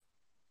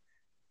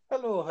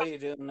Hello, how you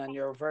doing? And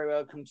you're very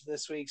welcome to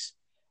this week's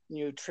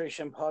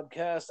nutrition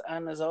podcast.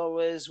 And as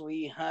always,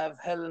 we have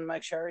Helen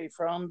McSherry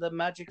from the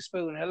Magic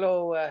Spoon.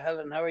 Hello,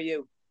 Helen. How are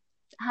you?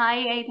 Hi,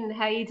 Aidan.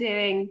 How you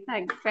doing?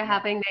 Thanks for No,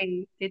 having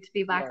me. Good to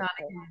be back you're on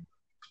okay. again.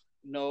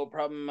 No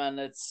problem. And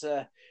it's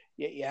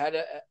you had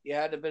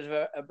a bit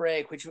of a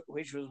break,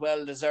 which was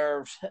well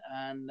deserved.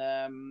 And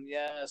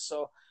yeah,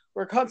 so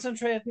we're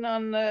concentrating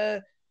on I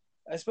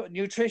suppose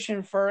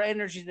nutrition for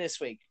energy this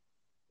week.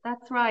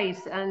 That's right.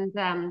 And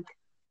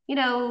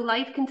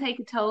life can take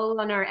a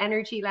toll on our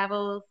energy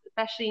levels,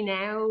 especially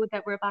now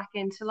that we're back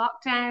into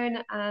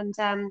lockdown. And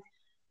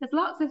there's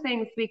lots of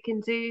things we can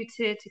do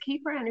to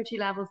keep our energy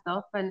levels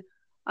up. And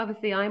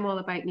obviously, I'm all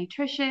about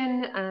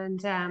nutrition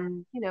and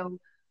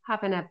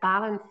having a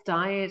balanced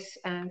diet.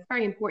 And it's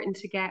very important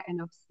to get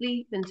enough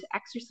sleep and to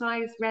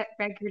exercise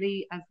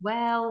regularly as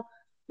well,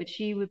 which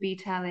you would be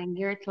telling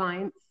your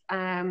clients.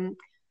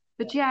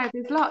 But yeah,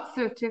 there's lots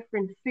of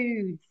different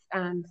foods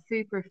and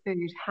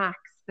superfood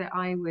hacks that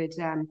I would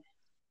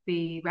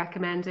be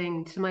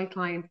recommending to my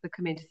clients that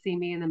come in to see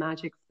me in the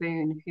Magic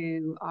Spoon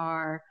who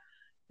are,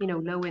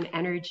 low in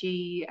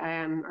energy,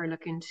 are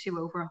looking to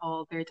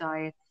overhaul their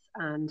diets.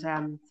 And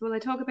so will I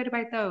talk a bit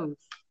about those?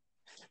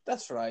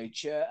 That's right,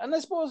 yeah. And I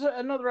suppose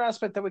another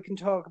aspect that we can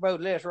talk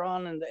about later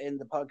on in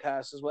the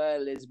podcast as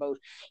well is about,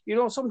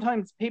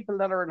 sometimes people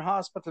that are in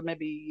hospital,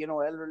 maybe,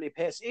 elderly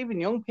patients,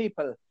 even young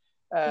people,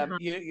 Uh-huh.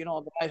 they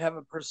might have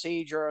a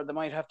procedure or they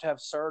might have to have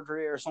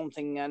surgery or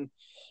something, and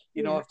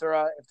Yeah.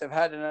 if they've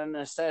had an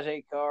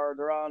anesthetic or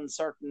they're on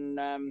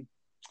certain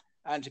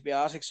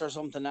antibiotics or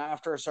something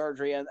after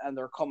surgery and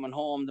they're coming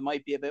home, they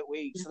might be a bit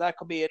weak. So that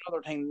could be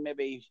another thing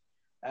maybe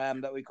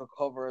that we could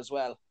cover as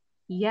well.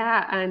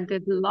 Yeah, and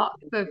there's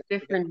lots of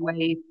different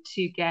ways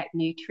to get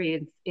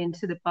nutrients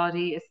into the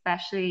body,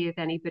 especially if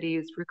anybody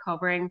is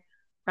recovering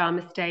from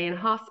a stay in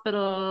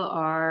hospital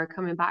or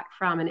coming back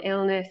from an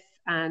illness.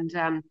 And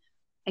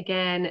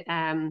again,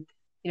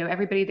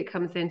 everybody that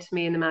comes into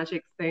me in the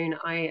Magic Spoon,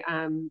 I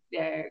am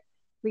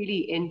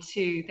really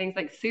into things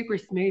like super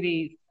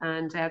smoothies,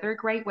 and they're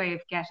a great way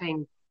of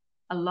getting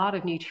a lot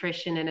of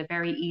nutrition in a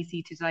very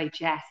easy to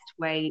digest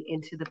way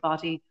into the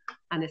body,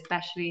 and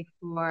especially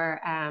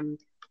for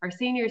our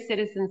senior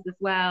citizens as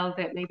well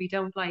that maybe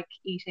don't like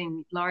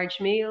eating large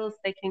meals,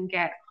 they can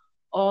get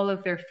all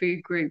of their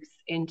food groups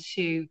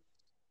into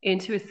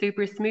a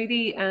super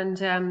smoothie. And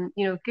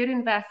good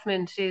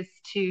investment is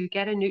to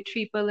get a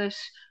NutriBullet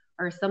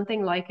or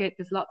something like it.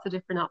 There's lots of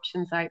different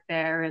options out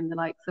there, and the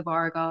likes of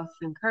Argos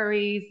and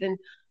Curry's,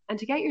 and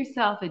to get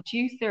yourself a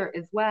juicer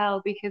as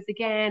well, because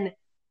again,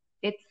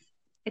 it's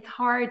it's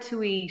hard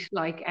to eat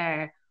like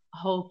a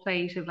whole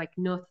plate of like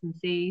nuts and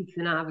seeds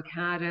and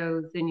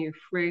avocados and your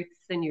fruits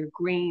and your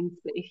greens.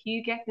 But if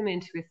you get them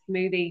into a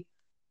smoothie,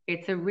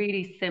 it's a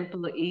really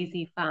simple,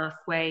 easy, fast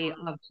way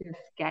of just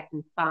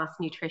getting fast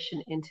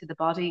nutrition into the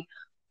body.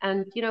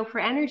 And for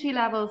energy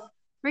levels,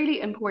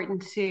 really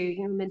important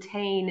to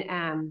maintain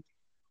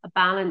a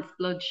balanced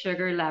blood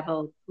sugar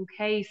level.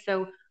 Okay,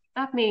 so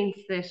that means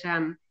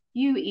that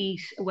you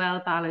eat a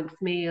well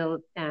balanced meal,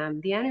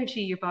 the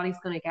energy your body's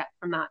going to get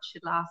from that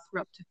should last for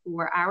up to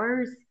 4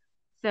 hours.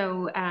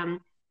 So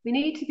we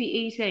need to be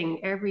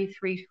eating every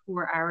 3 to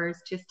 4 hours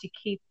just to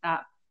keep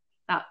that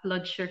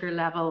blood sugar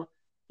level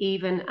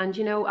even. And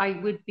I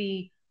would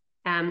be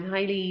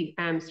highly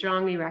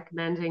strongly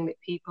recommending that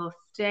people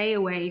stay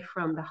away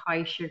from the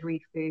high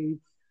sugary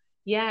foods.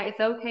 Yeah, it's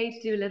okay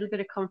to do a little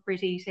bit of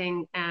comfort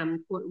eating,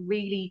 but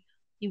really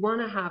you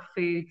want to have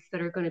foods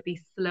that are going to be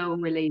slow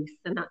release,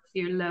 and that's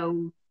your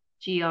low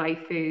GI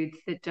foods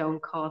that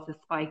don't cause a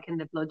spike in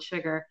the blood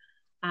sugar.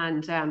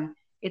 And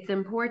it's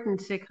important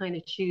to kind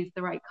of choose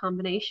the right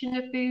combination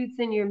of foods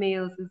in your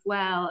meals as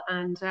well.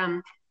 And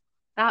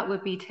that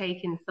would be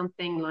taking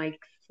something like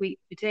sweet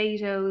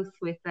potatoes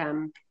with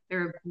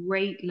they're a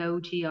great low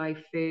GI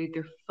food.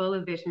 They're full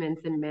of vitamins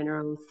and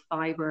minerals,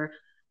 fiber,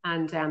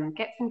 and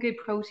get some good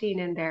protein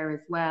in there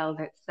as well.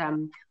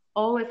 That's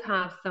always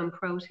have some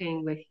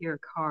protein with your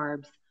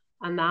carbs,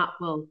 and that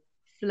will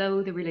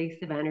slow the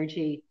release of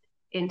energy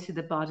into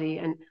the body.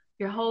 And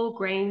your whole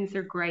grains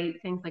are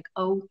great, things like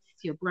oats,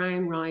 your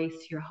brown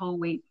rice, your whole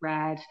wheat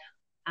bread,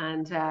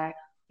 and I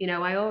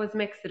always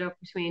mix it up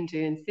between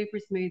doing super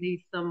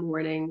smoothies some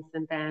mornings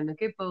and then a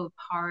good bowl of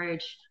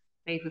porridge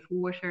made with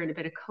water and a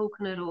bit of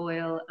coconut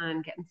oil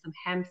and getting some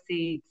hemp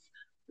seeds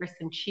or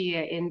some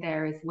chia in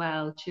there as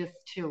well, just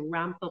to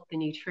ramp up the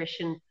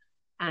nutrition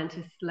and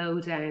to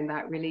slow down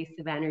that release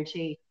of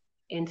energy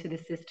into the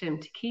system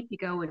to keep you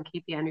going,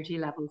 keep the energy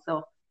levels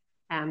up.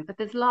 But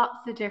there's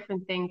lots of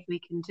different things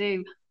we can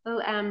do.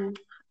 Well,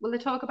 will I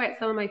talk about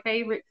some of my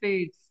favorite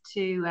foods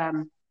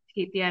to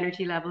keep the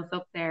energy levels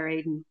up there,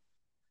 Aidan?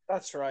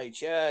 That's right.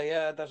 Yeah,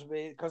 yeah. That'll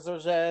be because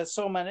there's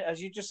so many,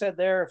 as you just said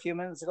there a few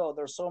minutes ago.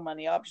 There's so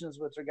many options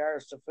with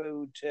regards to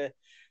food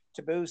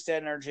to boost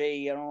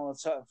energy.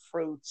 Sort of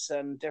fruits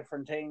and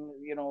different things.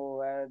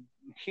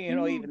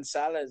 Mm-hmm. Even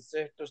salads.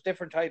 There's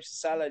different types of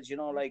salads.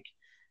 Like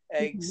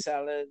egg Mm-hmm.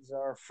 salads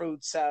or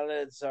fruit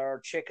salads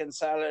or chicken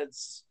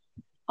salads.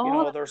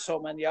 All there's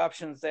so many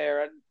options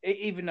there, and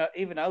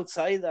even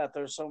outside that,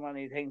 there's so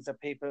many things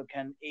that people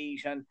can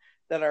eat and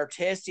that are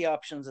tasty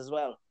options as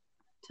well.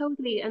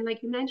 totally. And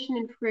like you mentioned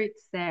in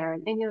fruits there,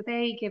 and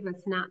they give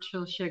us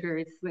natural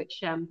sugars, which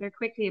they're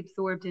quickly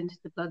absorbed into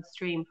the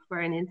bloodstream for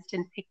an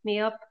instant pick me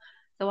up.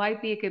 So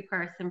I'd be a good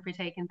person for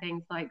taking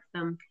things like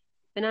some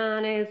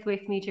bananas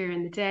with me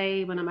during the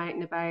day when I'm out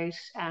and about.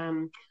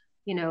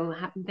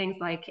 Things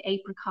like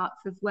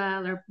apricots as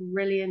well are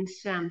brilliant,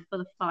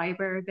 full of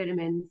fiber,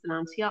 vitamins, and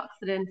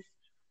antioxidants.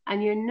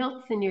 And your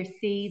nuts and your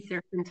seeds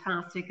are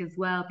fantastic as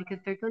well because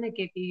they're going to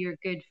give you your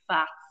good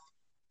fats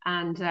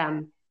and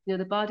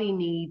the body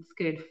needs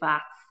good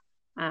fats.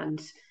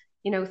 And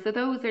so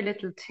those are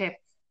little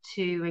tips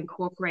to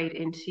incorporate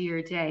into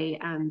your day.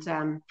 And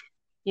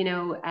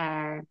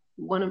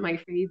one of my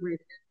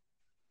favorite,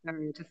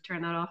 sorry, just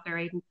turn that off there,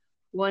 Aidan.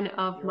 One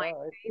of You're my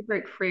all right.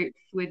 favorite fruits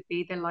would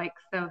be the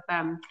likes of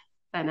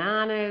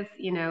bananas.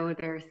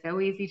 They're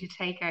so easy to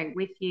take out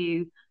with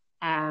you.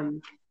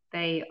 um,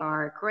 they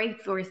are a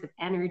great source of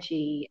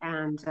energy,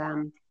 and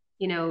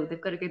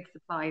they've got a good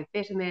supply of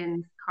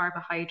vitamins,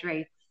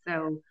 carbohydrates.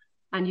 So,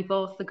 and you've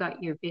also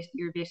got your B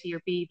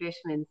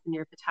vitamins and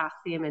your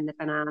potassium in the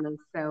bananas.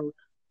 So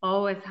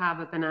always have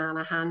a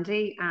banana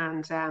handy.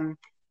 And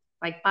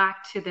like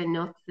back to the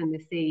nuts and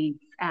the seeds.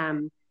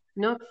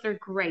 Nuts are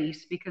great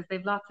because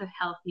they've lots of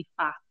healthy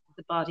fats that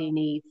the body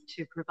needs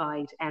to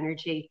provide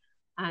energy.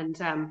 And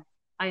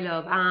I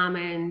love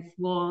almonds,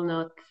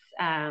 walnuts,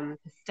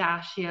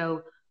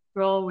 pistachio.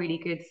 They're all really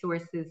good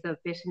sources of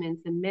vitamins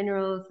and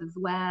minerals as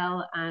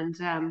well. And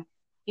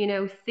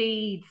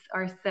seeds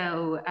are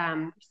so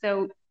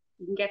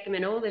you can get them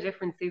in all the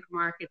different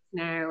supermarkets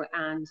now,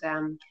 and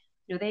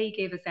they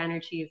give us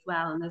energy as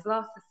well. And there's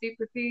lots of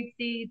superfood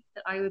seeds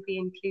that I would be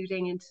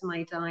including into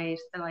my diet,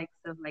 the likes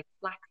of like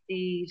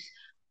flaxseed,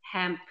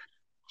 hemp,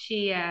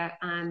 chia,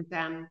 and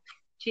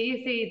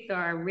chia seeds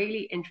are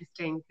really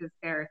interesting because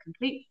they're a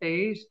complete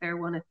food. They're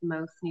one of the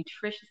most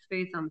nutritious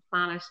foods on the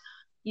planet.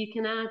 You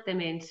can add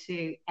them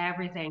into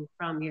everything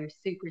from your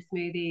super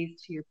smoothies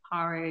to your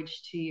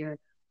porridge to your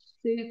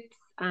soups.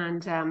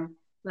 And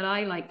what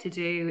I like to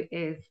do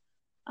is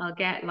I'll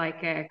get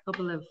like a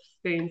couple of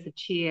spoons of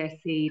chia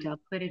seed. I'll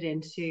put it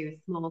into a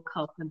small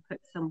cup and put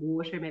some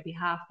water, maybe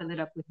half fill it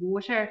up with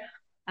water.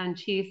 And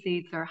chia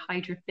seeds are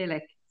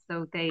hydrophilic,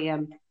 so they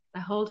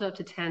hold up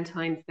to 10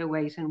 times their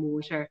weight in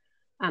water.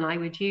 And I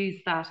would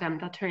use that.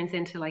 That turns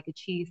into like a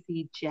chia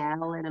seed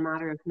gel in a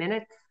matter of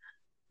minutes,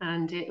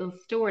 and it'll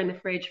store in the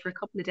fridge for a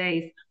couple of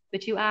days.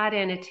 But you add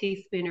in a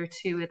teaspoon or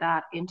two of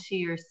that into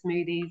your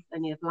smoothies,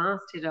 and you've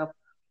blasted up,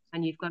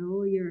 and you've got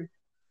all your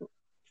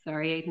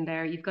sorry, Aidan,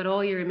 there. You've got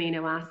all your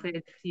amino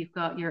acids, you've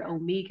got your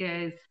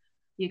omegas,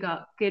 you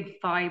got good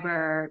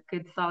fiber,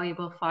 good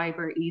soluble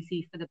fiber,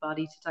 easy for the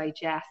body to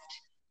digest,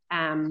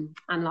 and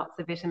lots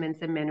of vitamins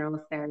and minerals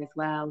there as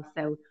well.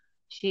 So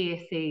chia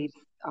seeds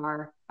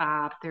are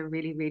fab. They're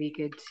really, really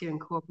good to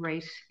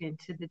incorporate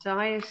into the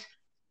diet.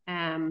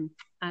 Um,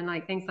 and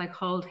like things like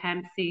whole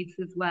hemp seeds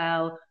as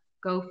well.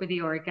 Go for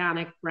the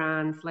organic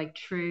brands like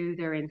True.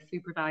 They're in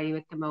super value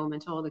at the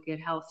moment. All the good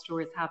health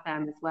stores have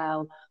them as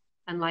well.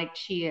 And like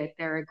chia,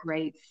 they're a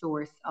great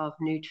source of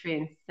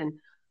nutrients and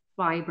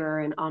fiber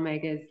and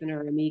omegas and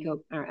our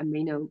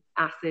amino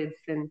acids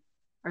and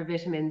our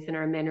vitamins and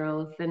our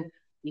minerals. And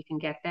you can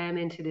get them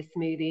into the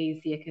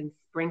smoothies. You can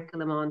sprinkle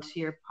them onto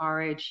your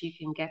porridge. You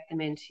can get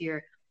them into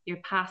your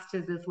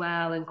pastas as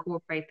well,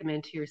 incorporate them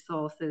into your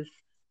sauces.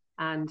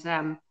 And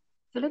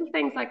so little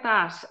things like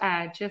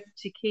that, just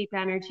to keep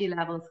energy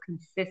levels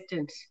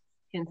consistent.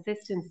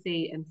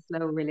 Consistency and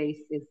slow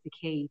release is the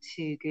key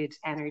to good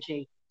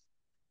energy.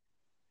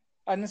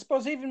 And I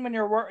suppose even when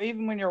you're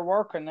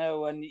working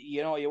now, and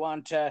you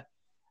want a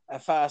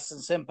fast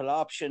and simple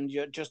option,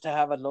 just to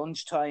have at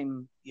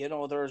lunchtime.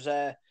 There's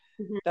a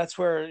Mhm. that's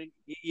where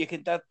you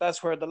can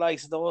that's where the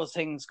likes of those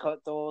things,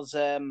 those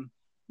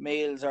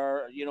meals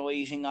or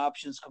eating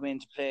options come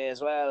into play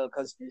as well,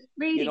 because you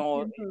Really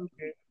know simple.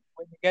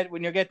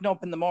 when you're getting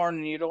up in the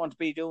morning, you don't want to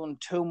be doing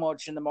too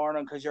much in the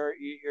morning because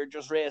you're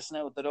just racing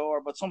out the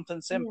door. But something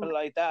Yeah. simple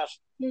like that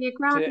Yeah, you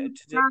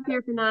to do. grab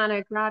your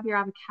banana, grab your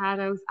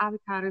avocados.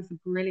 Avocados are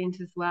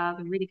brilliant as well.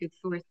 They're a really good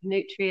source of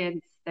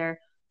nutrients. They're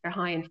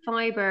high in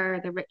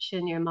fiber. They're rich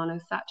in your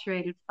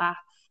monosaturated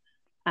fats,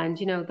 and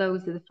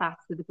those are the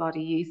fats that the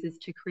body uses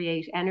to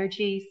create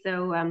energy.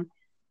 So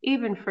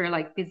even for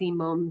like busy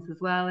mums as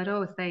well, I'd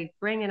always say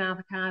bring an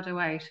avocado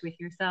out with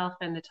yourself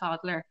and the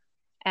toddler,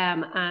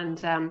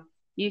 and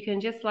you can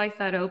just slice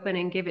that open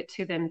and give it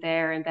to them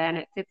there and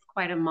then. It's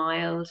quite a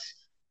mild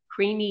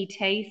creamy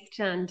taste,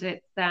 and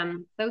it's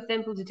so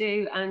simple to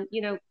do. And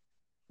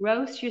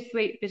roast your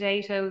sweet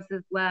potatoes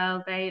as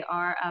well. They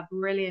are a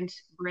brilliant,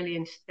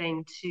 brilliant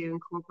thing to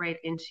incorporate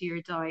into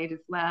your diet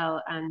as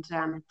well. And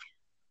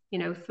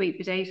sweet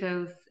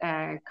potatoes,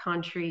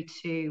 contrary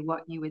to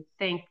what you would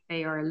think,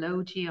 they are a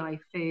low GI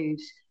food.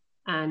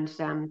 And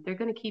they're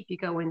going to keep you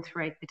going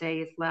throughout the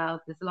day as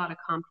well. There's a lot of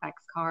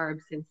complex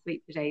carbs in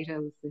sweet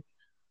potatoes,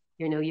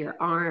 your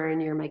iron,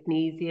 your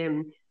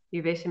magnesium,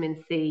 your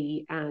vitamin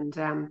C. And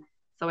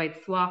so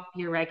I'd swap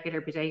your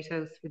regular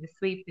potatoes for the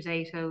sweet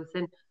potatoes.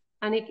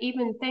 And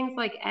even things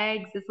like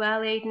eggs as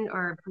well, Aidan,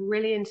 are a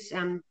brilliant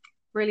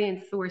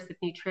source of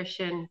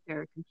nutrition.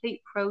 They're a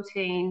complete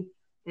protein.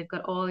 They've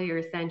got all your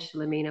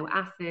essential amino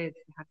acids.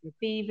 You have your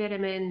B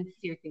vitamins,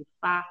 your good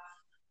fats.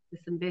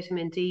 There's some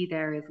vitamin D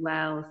there as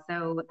well.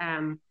 So,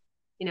 and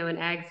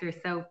eggs are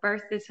so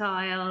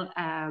versatile.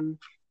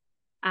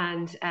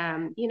 And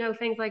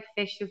things like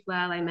fish as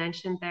well. I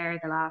mentioned there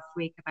the last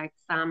week about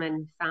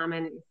salmon.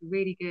 Salmon is a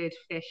really good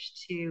fish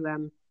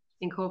to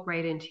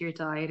incorporate into your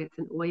diet. It's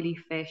an oily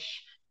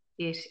fish.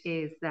 It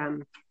is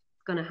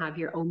going to have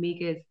your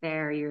omegas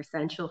there, your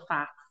essential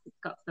fats. It's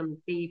got some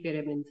B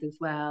vitamins as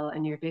well,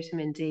 and your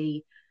vitamin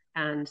D.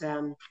 And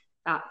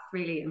that's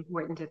really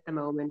important at the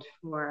moment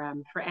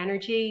for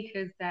energy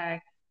because as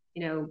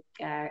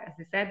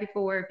I said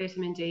before,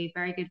 vitamin D,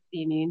 very good for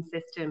the immune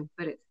system,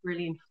 but it's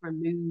brilliant for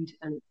mood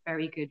and it's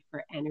very good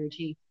for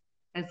energy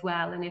as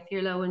well. And if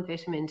you're low in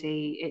vitamin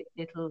D,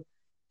 it'll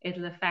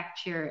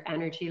affect your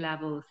energy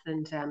levels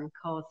and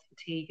cause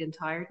fatigue and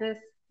tiredness.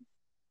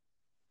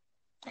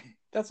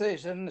 That's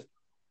it. And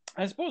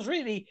I suppose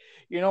really,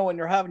 when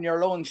you're having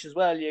your lunch as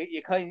well,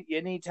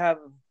 you need to have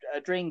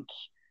a drink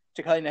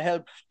to kind of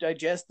help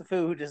digest the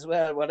food as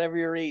well, whatever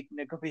you're eating.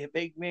 It could be a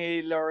big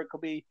meal or it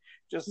could be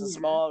just a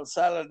small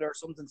salad or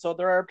something. So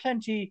there are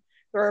plenty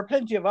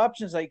of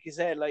options, like you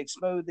said, like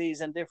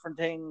smoothies and different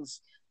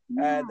things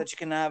that you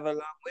can have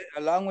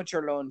along with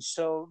your lunch.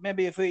 So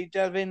maybe if we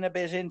delve in a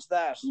bit into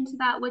that.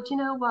 Well, you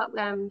know what?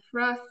 For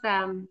us,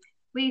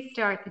 we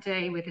start the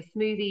day with a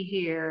smoothie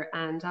here,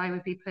 and I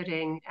would be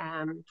putting.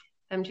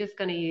 I'm just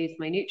going to use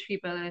my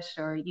NutriBullet,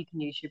 or you can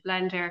use your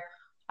blender.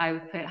 I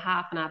would put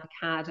half an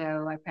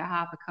avocado. I put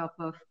half a cup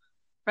of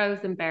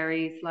frozen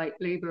berries like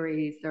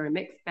blueberries or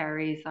mixed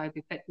berries. I'd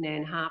be putting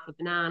in half a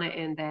banana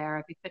in there.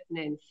 I'd be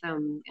putting in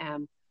some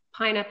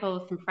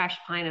pineapple, some fresh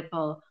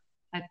pineapple.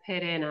 I'd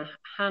put in a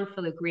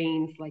handful of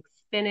greens like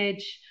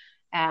spinach.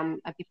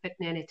 I'd be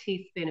putting in a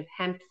teaspoon of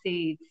hemp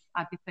seeds.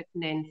 I'd be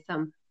putting in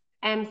some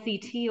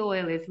MCT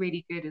oil is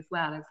really good as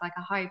well. It's like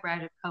a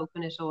hybrid of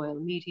coconut oil,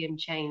 medium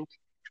chain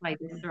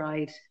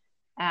triglyceride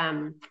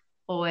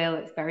oil.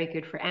 It's very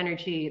good for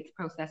energy. It's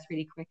processed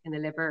really quick in the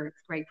liver.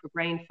 It's great for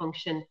brain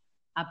function.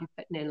 I'll be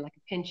putting in like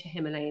a pinch of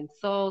Himalayan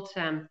salt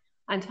and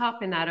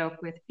topping that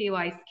up with a few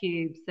ice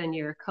cubes and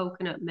your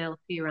coconut milk,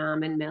 your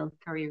almond milk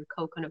or your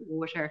coconut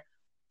water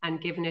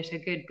and giving it a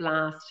good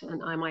blast.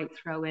 And I might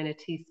throw in a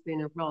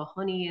teaspoon of raw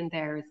honey in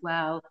there as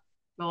well.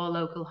 Raw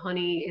local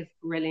honey is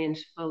brilliant,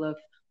 full of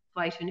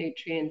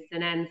phytonutrients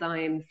and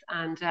enzymes.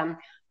 And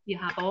you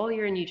have all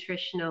your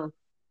nutritional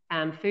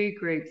food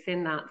groups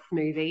in that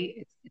smoothie.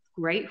 It's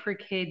great for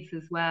kids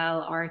as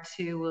well.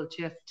 R2 will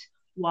just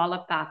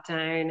wallop that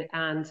down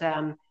and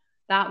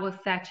that will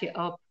set you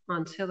up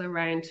until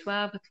around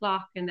 12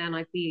 o'clock. And then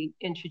I'd be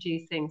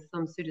introducing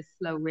some sort of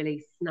slow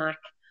release snack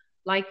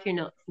like your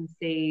nuts and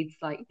seeds,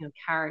 like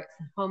carrots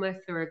and hummus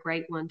are a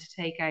great one to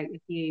take out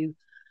with you.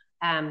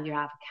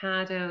 Your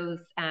avocados,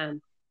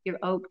 your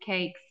oat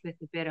cakes with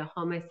a bit of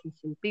hummus and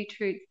some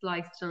beetroot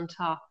sliced on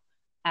top.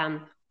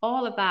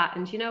 All of that.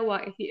 And you know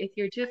what, if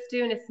you're just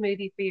doing a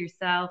smoothie for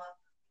yourself,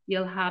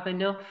 you'll have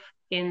enough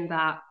in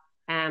that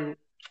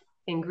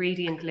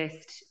ingredient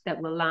list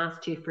that will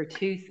last you for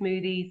 2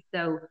 smoothies.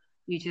 So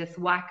you just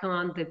whack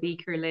on the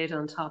beaker lid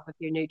on top of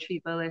your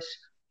NutriBullet,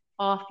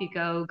 off you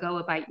go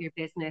about your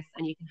business,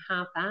 and you can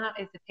have that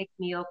as a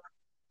pick-me-up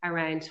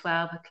around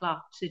 12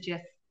 o'clock to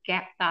just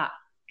get that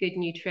good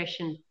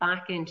nutrition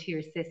back into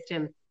your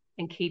system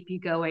and keep you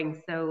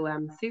going. So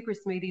super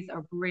smoothies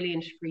are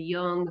brilliant for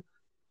young,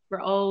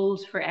 for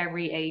old, for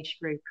every age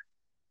group.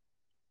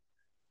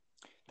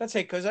 That's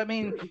it, because I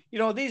mean,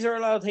 these are a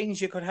lot of things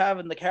you could have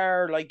in the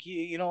car, like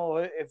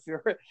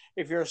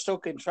if you're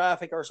stuck in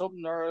traffic or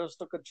something, or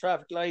stuck at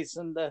traffic lights,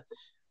 and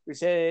we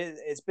say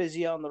it's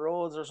busy on the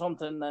roads or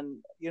something,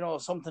 and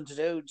something to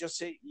do.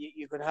 Just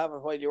you could have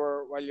it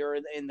while you're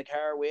in the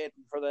car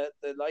waiting for the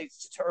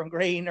lights to turn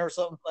green or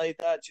something like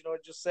that.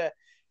 Just to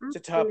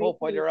top up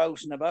while you're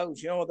out and about.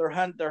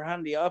 They're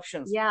handy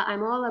options. Yeah,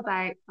 I'm all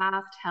about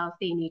fast,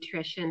 healthy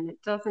nutrition. It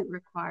doesn't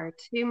require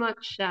too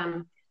much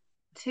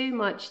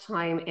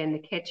time in the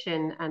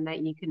kitchen, and that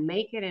you can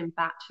make it in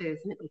batches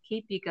and it will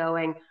keep you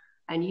going.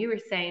 And you were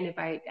saying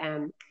about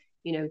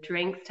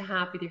drinks to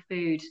have with your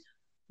food.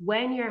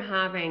 When you're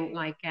having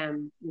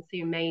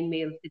your main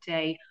meal of the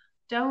day,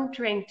 don't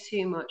drink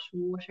too much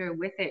water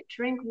with it.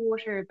 Drink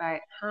water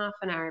about half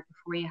an hour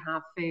before you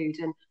have food.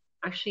 And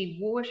actually,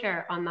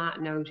 water on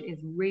that note is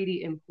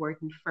really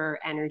important for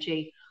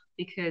energy,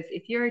 because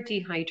if you're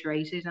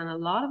dehydrated, and a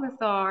lot of us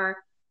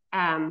are,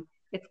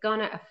 it's going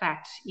to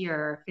affect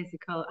your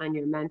physical and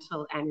your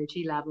mental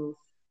energy levels.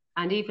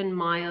 And even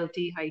mild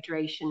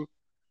dehydration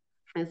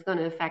is going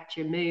to affect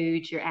your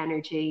mood, your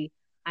energy,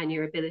 and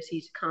your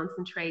ability to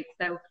concentrate.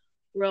 So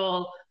we're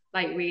all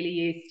really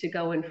used to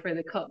going for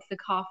the cups of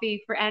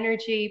coffee for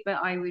energy, but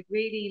I would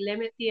really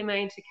limit the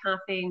amount of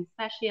caffeine,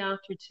 especially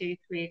after 2-3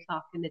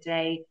 o'clock in the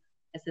day,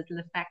 as it'll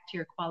affect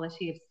your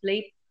quality of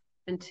sleep.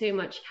 and too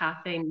much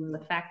caffeine will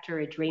affect our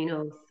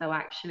adrenals. So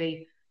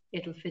actually,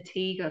 it'll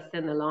fatigue us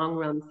in the long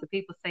run. So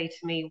people say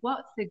to me,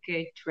 what's a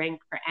good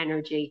drink for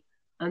energy?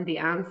 And the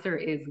answer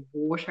is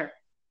water.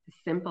 As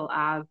simple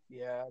as.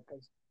 Yeah,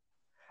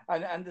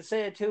 and to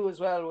say it too as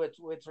well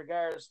with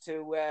regards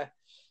to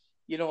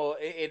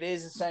it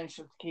is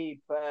essential to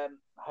keep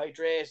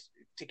hydrate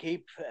to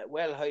keep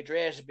well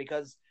hydrated,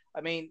 because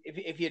I mean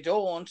if you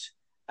don't,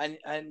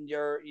 and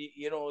your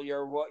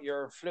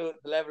fluid,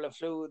 the level of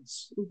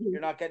fluids, Mhm.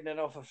 you're not getting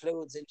enough of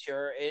fluids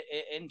into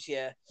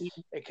you, Yeah.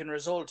 it can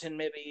result in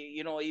maybe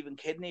even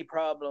kidney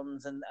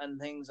problems and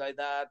things like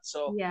that.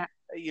 So Yeah.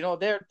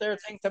 there are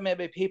things that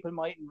maybe people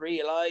mightn't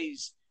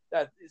realize,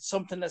 that it's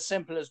something as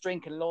simple as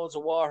drinking loads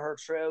of water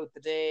throughout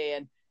the day.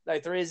 And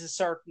like there is a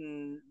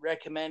certain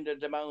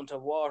recommended amount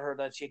of water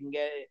that you can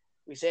get.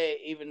 We say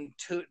even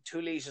 2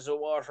 liters of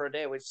water a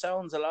day, which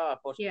sounds a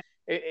lot, but Yeah.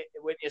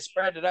 when you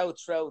spread it out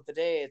throughout the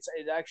day,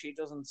 it actually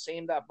doesn't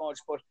seem that much.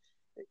 But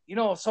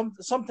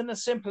something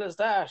as simple as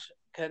that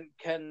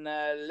can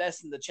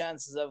lessen the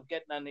chances of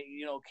getting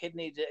any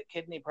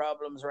kidney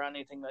problems or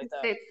anything like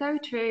that. It's so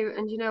true.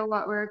 And you know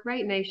what? We're a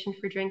great nation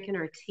for drinking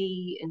our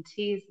tea, and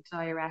tea is a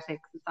diuretic.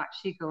 It's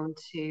actually going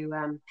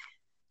to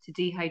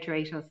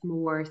dehydrate us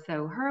more.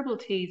 So herbal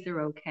teas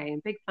are okay. I'm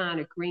a big fan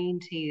of green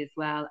tea as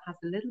well. It has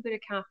a little bit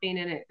of caffeine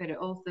in it, but it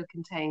also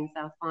contains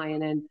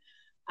L-theanine,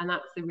 and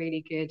that's a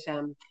really good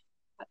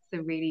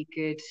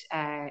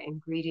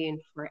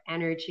ingredient for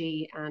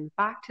energy. And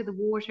back to the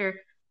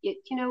water,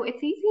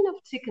 it's easy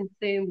enough to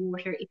consume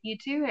water if you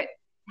do it.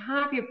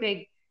 Have your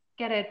big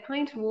Get a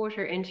pint of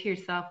water into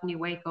yourself when you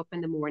wake up in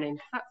the morning.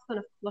 That's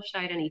going to flush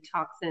out any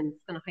toxins.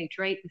 It's going to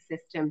hydrate the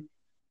system.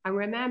 And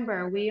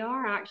remember, we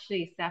are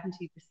actually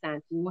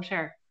 70%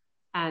 water.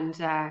 And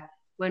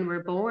when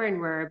we're born,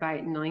 we're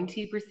about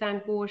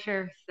 90%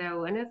 water.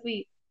 So, and as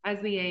we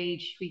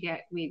age,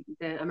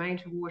 the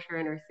amount of water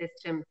in our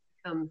system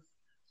becomes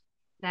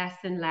less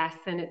and less,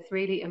 and it's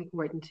really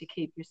important to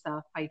keep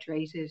yourself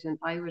hydrated. And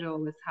I would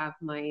always have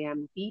my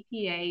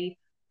BPA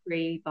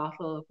free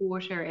bottle of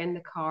water in the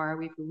car.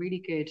 We've a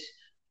really good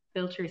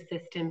filter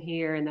system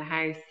here in the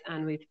house,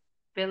 and we'd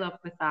fill up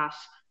with that,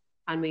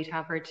 and we'd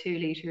have our 2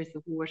 liters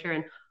of water.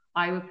 And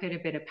I would put a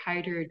bit of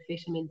powdered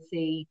vitamin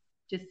C,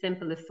 just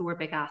simple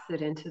ascorbic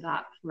acid, into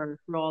that for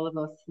all of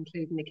us,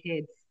 including the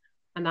kids.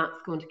 And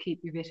that's going to keep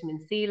your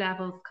vitamin C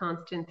levels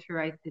constant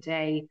throughout the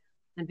day.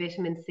 And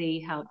vitamin C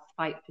helps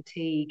fight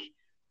fatigue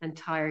and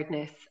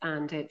tiredness.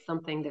 And it's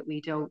something that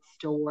we don't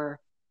store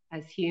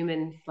as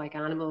humans. Like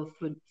animals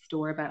would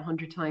store about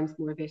 100 times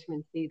more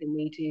vitamin C than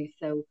we do.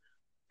 So a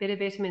bit of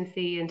vitamin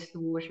C into the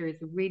water is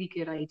a really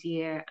good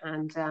idea.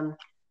 And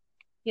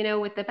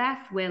with the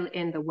best will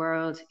in the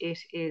world,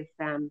 it's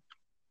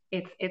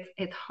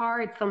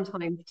hard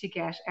sometimes to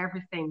get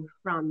everything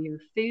from your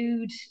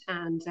food,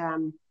 and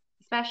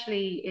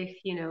especially if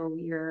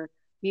your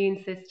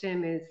immune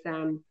system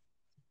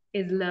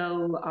is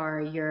low,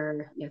 or as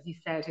you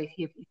said, if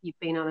you've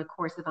been on a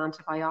course of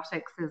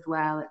antibiotics as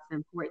well, it's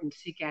important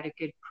to get a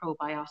good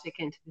probiotic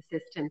into the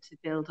system to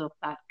build up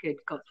that good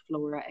gut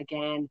flora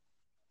again,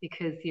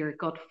 because your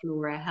gut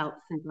flora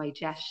helps in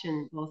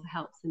digestion, also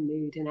helps in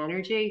mood and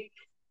energy.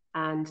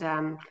 And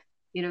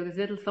there's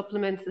little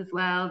supplements as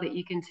well that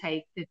you can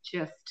take that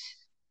just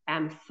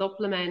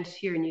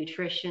supplement your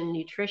nutrition.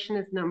 Nutrition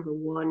is number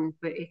one,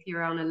 but if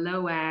you're on a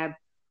low ebb,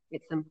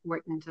 it's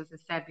important, as I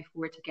said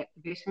before, to get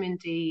the vitamin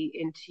D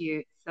into you.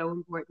 It's so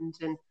important,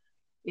 and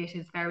it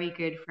is very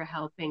good for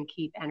helping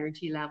keep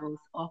energy levels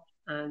up.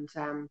 And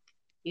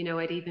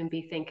I'd even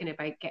be thinking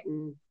about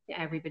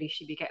everybody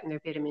should be getting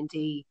their vitamin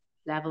D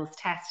levels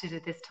tested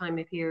at this time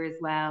of year as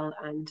well.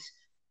 And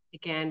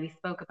again, we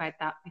spoke about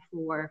that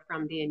before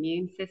from the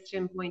immune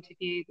system point of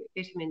view, but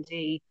vitamin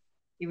D,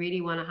 you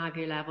really want to have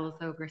your levels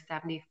over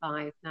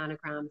 75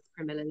 nanograms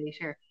per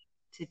milliliter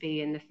to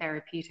be in the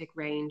therapeutic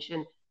range.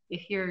 And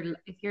if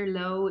you're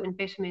low in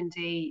vitamin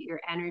D, your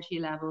energy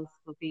levels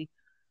will be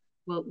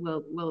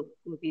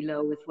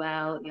low as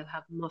well. You'll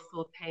have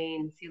muscle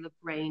pains, you'll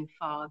have brain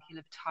fog, you'll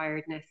have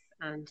tiredness,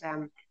 and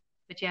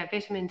but yeah,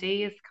 vitamin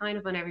D is kind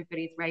of on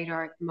everybody's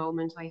radar at the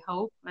moment, I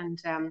hope.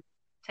 And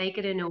take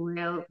it in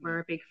oil. We're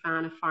a big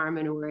fan of Farm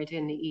and Ord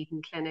in the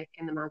Eden Clinic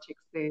and the Magic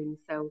Spoon.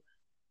 So,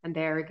 and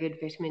they're a good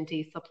vitamin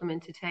D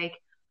supplement to take.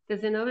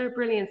 There's another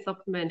brilliant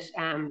supplement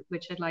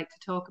which I'd like to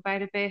talk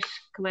about a bit,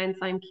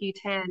 coenzyme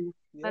Q10. Is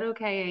Yeah. that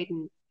okay,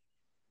 Aidan?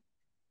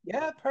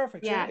 Yeah,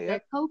 perfect. Yeah, Yeah, yeah.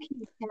 the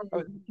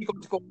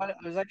CoQ10.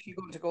 I was actually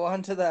going to go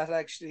on to that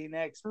actually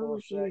next, Oh,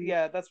 but geez.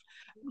 yeah, that's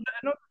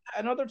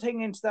another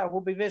thing into that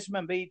would be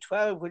vitamin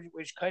B12,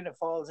 which kind of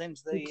falls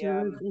into It the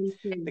does um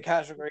include. the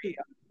category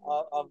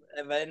of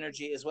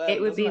energy as It well,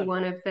 would doesn't be it?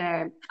 one of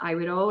I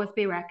would always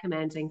be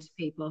recommending to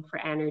people for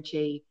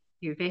energy,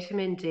 your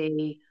vitamin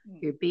D,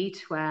 Mm. your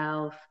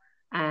B12,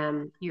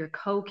 your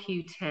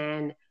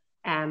CoQ10,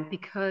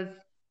 because,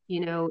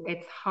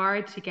 it's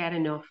hard to get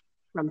enough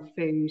from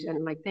food.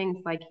 And like things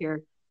like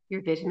your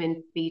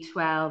vitamin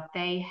B12,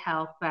 they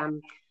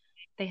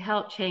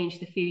help change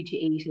the food you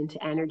eat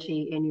into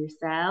energy in your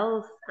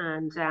cells.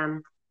 And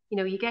you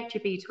know, you get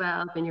your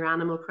B12 and your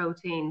animal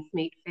proteins,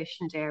 meat, fish,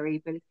 and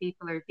dairy. But if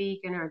people are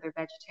vegan or they're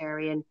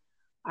vegetarian,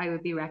 I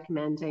would be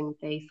recommending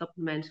they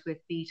supplement with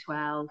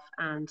B12.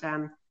 And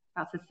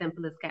that's as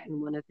simple as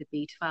getting one of the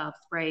B12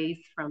 sprays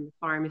from the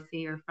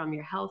pharmacy or from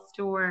your health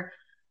store.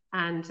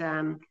 And,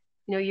 you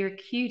know, your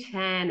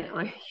Q10,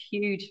 I'm a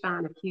huge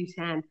fan of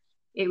Q10.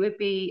 It would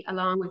be,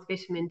 along with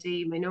vitamin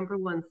D, my number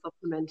one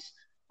supplement.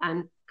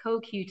 And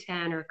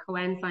CoQ10 or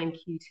coenzyme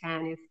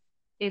Q10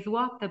 is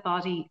what the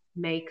body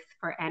makes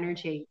for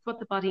energy. It's what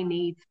the body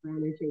needs for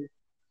energy.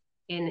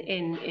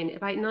 In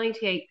about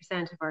 98%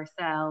 of our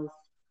cells,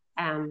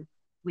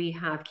 we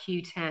have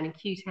Q10, and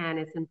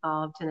Q10 is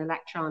involved in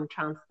electron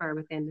transfer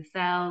within the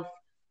cells.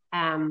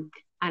 And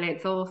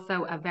it's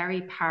also a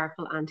very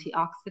powerful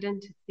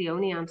antioxidant. It's the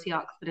only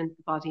antioxidant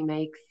the body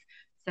makes.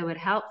 So it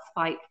helps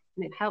fight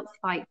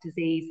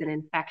disease and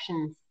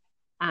infections.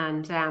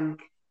 And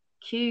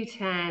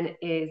Q10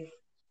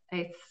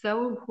 it's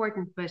so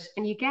important,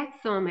 and you get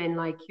some in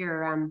like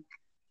your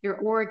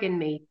organ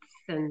meats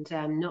and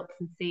nuts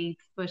and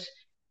seeds, but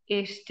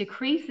it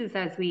decreases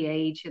as we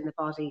age in the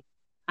body.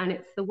 And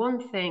it's the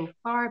one thing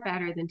far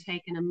better than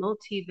taking a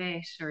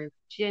multivit or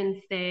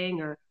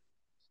ginseng or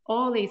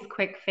all these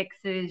quick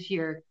fixes,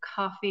 your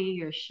coffee,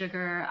 your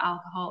sugar,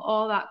 alcohol,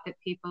 all that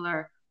people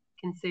are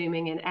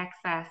consuming in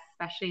excess,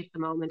 especially at the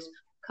moment.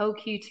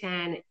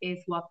 CoQ10 is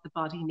what the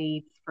body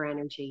needs for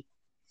energy.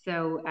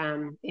 So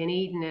in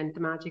Eden and the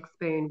Magic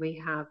Spoon,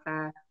 we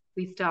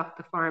stock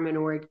the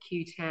Pharma-Nord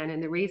Q10,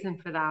 and the reason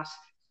for that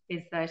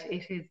is that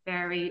it is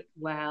very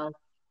well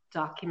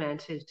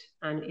documented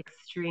and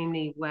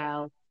extremely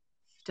well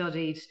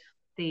studied.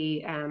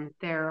 There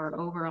are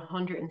over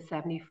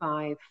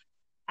 175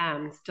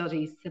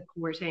 studies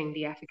supporting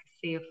the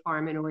efficacy of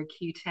Pharma-Nord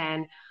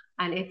Q10,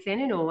 and it's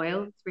in an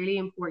oil. It's really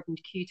important.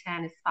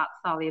 Q10 is fat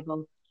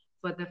soluble,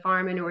 but the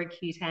Pharma-Nord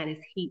Q10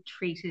 is heat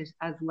treated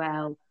as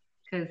well,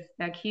 because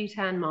the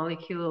Q10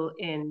 molecule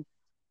in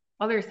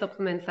other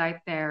supplements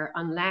out there,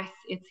 unless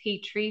it's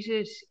heat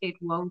treated, it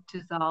won't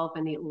dissolve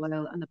in the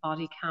oil, and the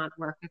body can't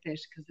work with it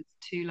because it's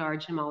too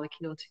large a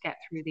molecule to get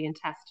through the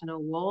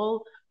intestinal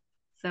wall.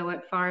 So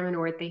at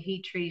Pharma-Nord, they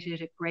heat treat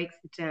it, it breaks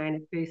it down,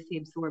 it boosts the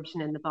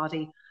absorption in the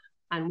body.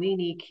 And we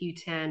need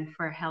Q10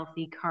 for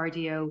healthy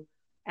cardio,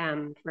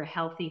 for a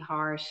healthy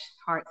heart.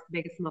 Heart's the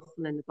biggest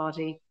muscle in the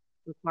body,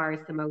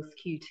 requires the most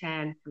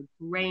Q10 for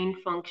brain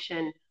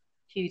function.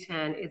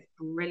 Q10 is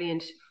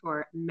brilliant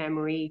for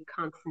memory,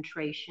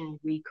 concentration,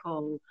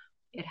 recall.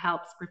 It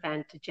helps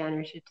prevent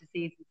degenerative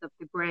diseases of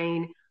the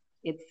brain.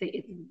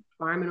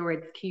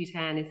 Pharma-Nord's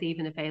Q10 is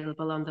even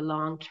available on the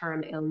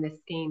long-term illness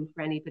scheme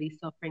for anybody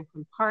suffering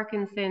from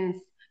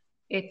Parkinson's.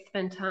 It's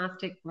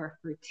fantastic for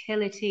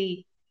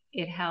fertility.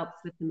 It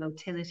helps with the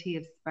motility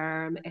of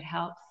sperm. It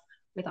helps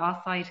with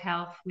oocyte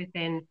health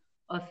within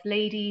us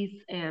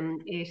ladies.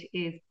 It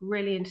is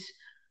brilliant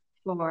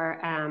for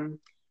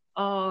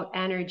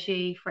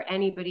energy for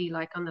anybody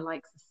like on the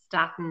likes of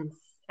statins.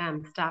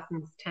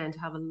 Statins tend to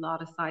have a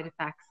lot of side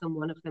effects, and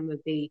one of them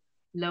would be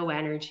low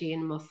energy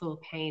and muscle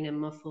pain and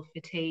muscle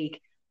fatigue.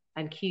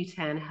 And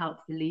Q10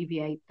 helps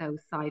alleviate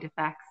those side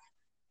effects.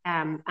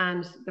 And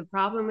the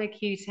problem with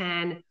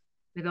Q10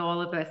 with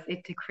all of us,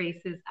 it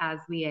decreases as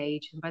we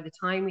age. And by the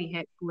time we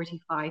hit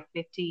 45,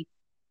 50,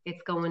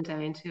 it's going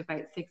down to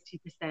about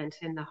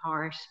 60% in the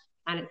heart,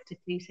 and it's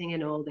depleting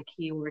in all the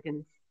key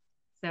organs.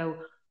 So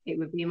it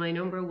would be my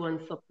number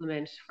one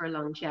supplement for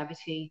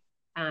longevity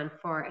and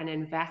for an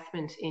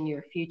investment in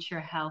your future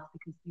health,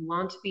 because you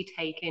want to be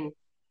taking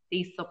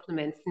these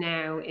supplements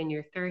now in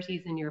your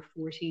 30s and your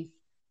 40s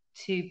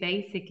to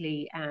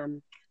basically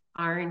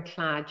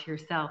ironclad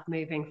yourself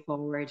moving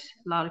forward.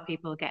 A lot of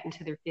people get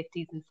into their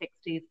 50s and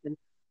 60s and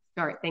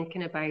start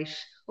thinking about,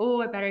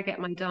 oh, I better get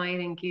my diet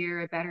in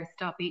gear. I better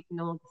stop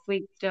eating all the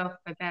sweet stuff.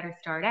 I better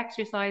start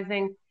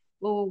exercising.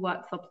 Oh,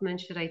 what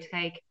supplement should I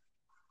take?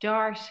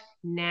 Start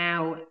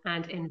now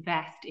and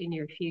invest in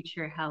your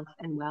future health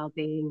and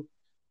well-being.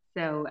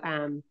 So,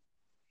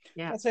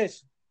 yeah. That's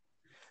it.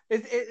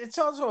 It's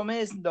also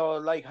amazing though,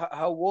 like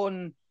how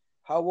one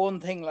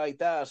thing like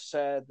that,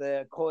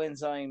 the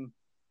coenzyme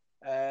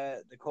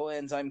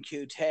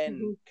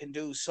Q10 can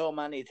do so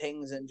many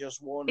things in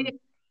just one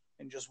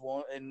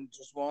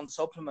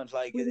supplement.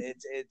 Like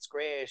it's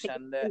great,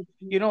 and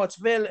you know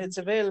it's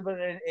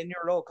available in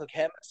your local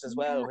chemist as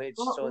well, which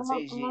so it's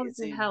easy. All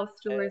the health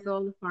stores,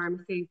 all the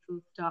pharmacies will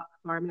stock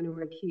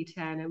Pharma-Nord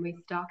Q10, and we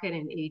stock it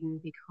in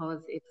Eden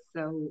because it's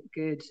so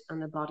good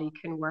and the body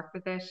can work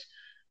with it.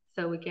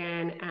 So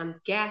again,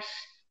 get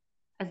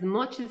as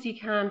much as you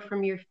can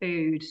from your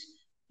food,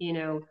 you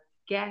know,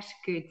 get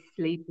good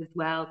sleep as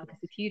well, because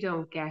if you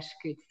don't get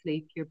good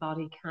sleep, your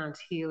body can't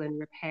heal and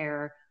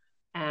repair.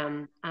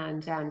 And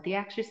the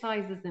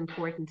exercise is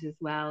important as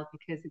well,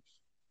 because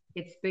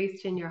it's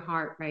boosting your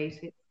heart rate.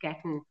 It's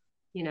getting,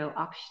 you know,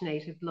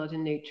 oxygenated blood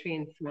and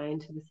nutrients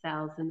around to the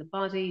cells in the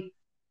body.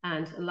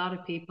 And a lot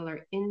of people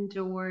are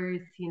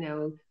indoors, you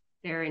know,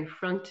 they're in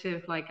front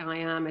of, like I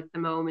am at the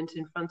moment,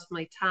 in front of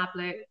my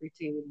tablet. We're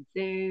doing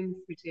Zooms,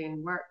 we're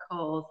doing work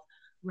calls,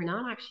 we're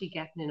not actually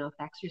getting enough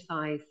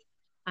exercise,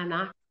 and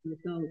that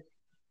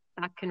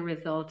can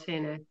result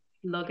in a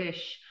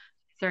sluggish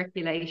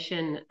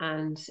circulation.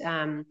 And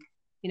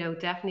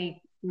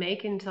definitely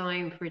making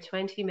time for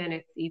 20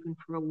 minutes, even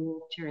for a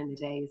walk during the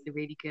day, is a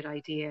really good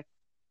idea.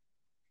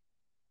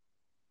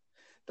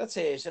 That's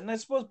it. And I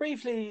suppose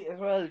briefly as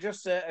well,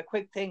 just a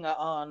quick thing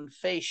on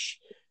fish.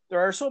 There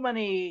are so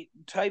many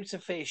types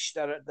of fish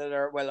that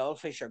are well, all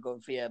fish are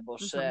good for you, but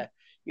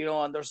Mm-hmm.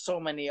 and there's so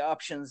many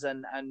options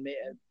and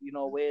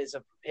ways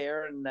of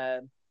preparing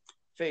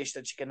fish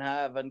that you can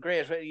have, and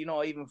great,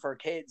 even for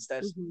kids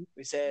that Mm-hmm.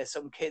 we say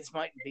some kids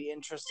mightn't be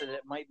interested,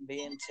 it mightn't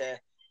be into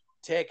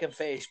taking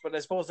fish, but I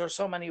suppose there's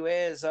so many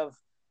ways of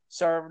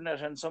serving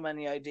it and so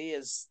many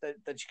ideas that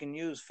you can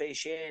use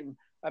fish in.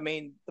 I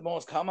mean, the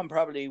most common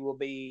probably will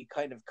be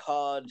kind of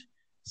cod,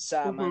 Mm-hmm.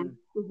 salmon,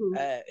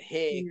 Mm-hmm.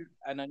 hake, Yeah.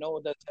 and I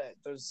know that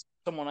there's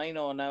someone I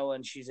know now,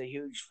 and she's a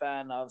huge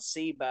fan of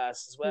sea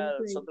bass as well.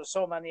 So Lovely. there's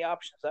so many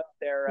options out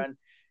there, and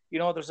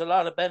there's a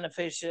lot of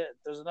benefits.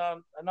 There's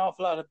an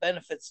awful lot of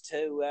benefits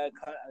to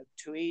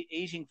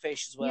eating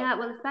fish as well. Yeah,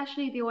 well,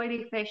 especially the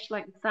oily fish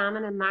like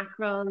salmon and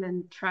mackerel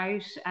and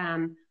trout.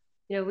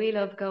 We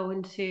love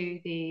going to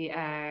the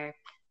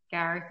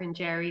Gareth and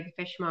Jerry,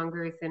 the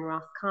fishmongers in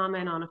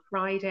Roscommon on a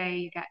Friday.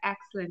 You get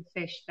excellent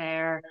fish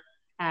there.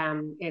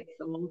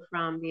 It's all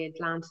from the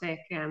Atlantic,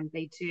 and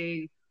they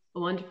do a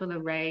wonderful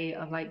array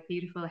of like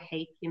beautiful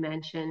hake you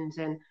mentioned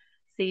and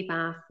sea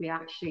bass. We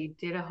actually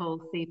did a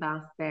whole sea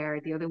bass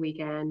there the other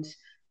weekend,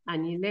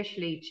 and you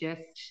literally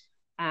just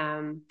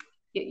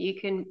you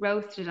can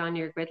roast it on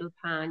your griddle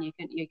pan.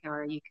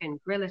 Or you can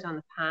grill it on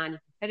the pan. You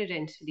can put it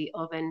into the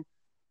oven.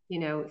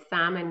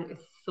 Salmon is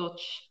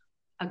such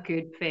a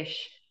good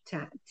fish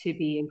to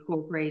be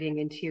incorporating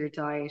into your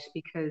diet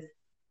because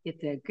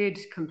it's a good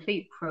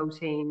complete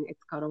protein.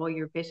 It's got all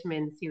your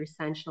vitamins, your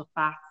essential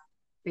fats,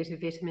 bit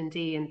of vitamin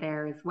D in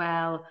there as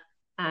well.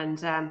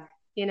 And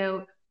you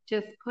know,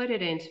 just put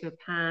it into a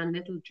pan,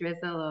 little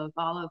drizzle of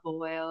olive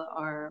oil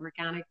or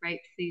organic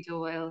rapeseed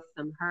oil,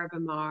 some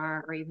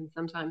herbamar, or even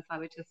sometimes I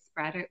would just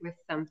spread it with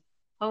some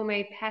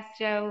homemade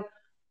pesto,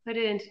 put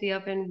it into the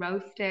oven,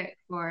 roast it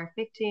for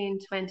 15,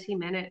 20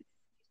 minutes.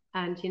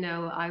 And,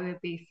 I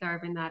would be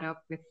serving that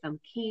up with some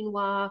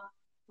quinoa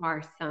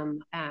or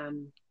some,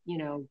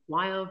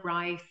 wild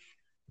rice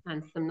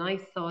and some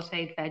nice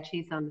sauteed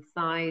veggies on the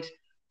side.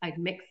 I'd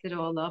mix it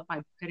all up.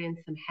 I'd put in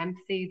some hemp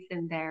seeds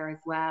in there as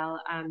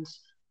well. And,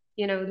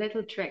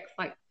 little tricks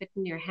like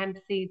putting your hemp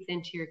seeds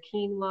into your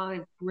quinoa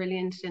is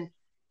brilliant. And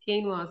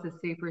quinoa is a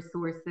super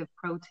source of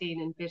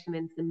protein and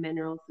vitamins and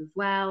minerals as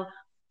well.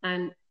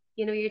 And,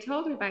 you're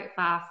talking about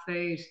fast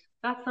food.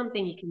 That's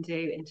something you can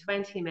do in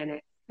 20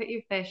 minutes. Put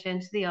your fish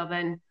into the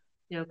oven,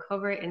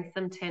 cover it in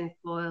some tin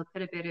foil,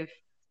 put a bit of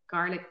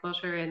garlic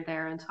butter in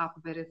there on top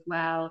of it as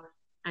well.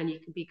 And you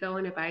can be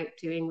going about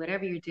doing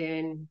whatever you're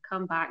doing.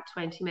 Come back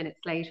 20 minutes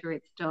later,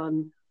 it's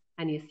done,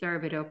 and you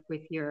serve it up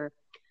with your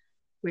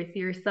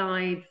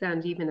sides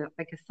and even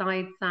like a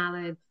side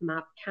salad, some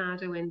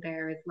avocado in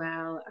there as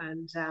well.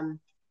 And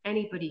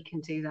anybody can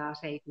do that,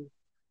 Aiden.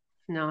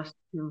 It's not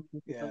Yeah,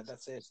 difficult.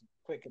 that's it.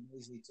 Quick and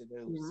easy to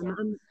do. Yeah,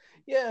 So,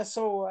 yeah.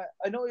 So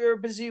I know you're a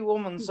busy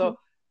woman. So,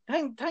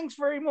 thanks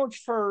very much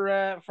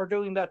for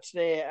doing that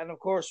today. And of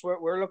course,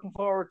 we're looking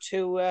forward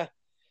to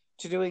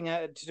doing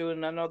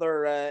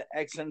another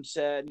excellent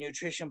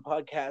nutrition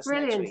podcast next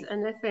brilliant. week.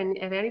 And listen,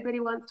 if anybody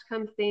wants to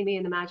come see me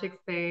in the Magic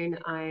Spoon,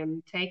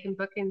 I'm taking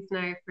bookings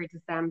now for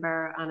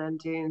December and I'm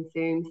doing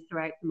Zooms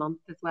throughout the month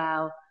as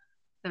well.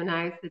 So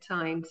now's the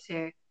time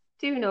to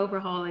do an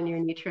overhaul in your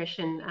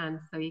nutrition. And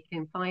so you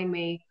can find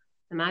me,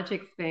 The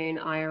Magic Spoon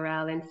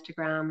IRL,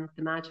 Instagram,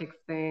 The Magic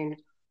Spoon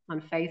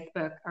on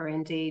Facebook, or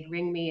indeed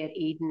ring me at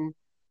Eden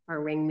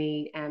or ring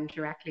me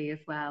directly as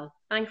well.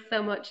 Thanks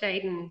so much,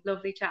 Aidan.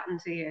 Lovely chatting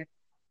to you.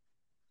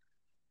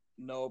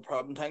 No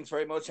problem. Thanks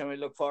very much, and we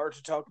look forward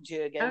to talking to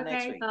you again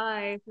next Okay, week.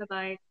 bye. Bye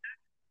bye.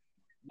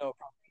 No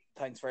problem.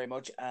 Thanks very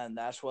much. And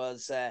that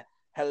was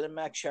Helen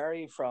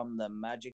McSherry from the Magic